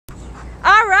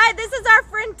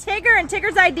Tigger, and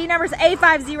Tigger's ID number is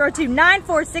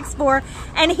A5029464,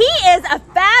 and he is a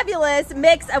fabulous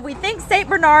mix of, we think, Saint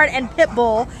Bernard and Pit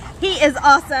Bull. He is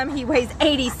awesome. He weighs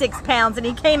 86 pounds, and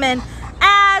he came in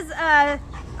as,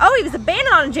 oh, he was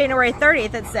abandoned on January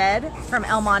 30th, it said, from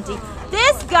El Monte.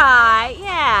 This guy,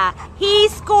 yeah, he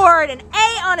scored an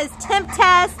A on his temp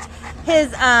test.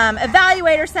 His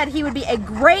evaluator said he would be a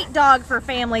great dog for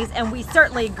families, and we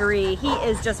certainly agree. He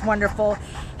is just wonderful.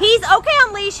 He's okay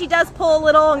on leash. He does pull a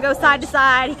little and go side to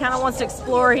side. He kind of wants to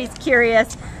explore. He's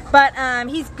curious. But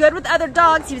he's good with other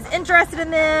dogs. He was interested in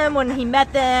them when he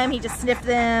met them. He just sniffed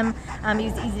them. He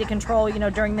was easy to control, you know,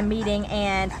 during the meeting.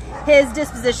 And his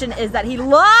disposition is that he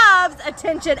loves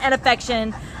attention and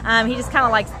affection. He just kind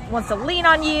of like wants to lean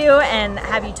on you and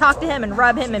have you talk to him and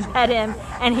rub him and pet him.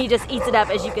 And he just eats it up,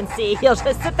 as you can see. He'll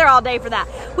just sit there all day for that.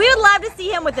 We would love to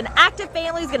see him with an active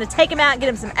family who's going to take him out and get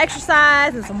him some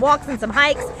exercise and some walks and some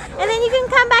hikes. And then you can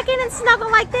come back in and snuggle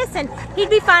like this. And he'd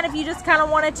be fine if you just kind of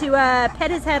wanted to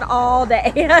pet his head all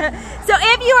day. So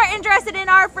if you are interested in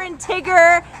our friend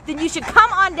Tigger, then you should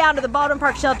come on down to the Baldwin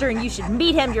Park shelter and you should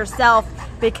meet him yourself,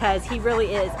 because he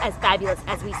really is as fabulous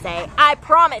as we say. I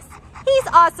promise. He's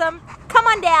awesome. Come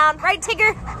on down. Right,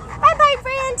 Tigger? Bye-bye,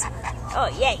 friend. Oh,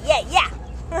 yeah.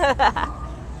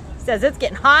 Says it's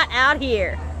getting hot out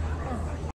here.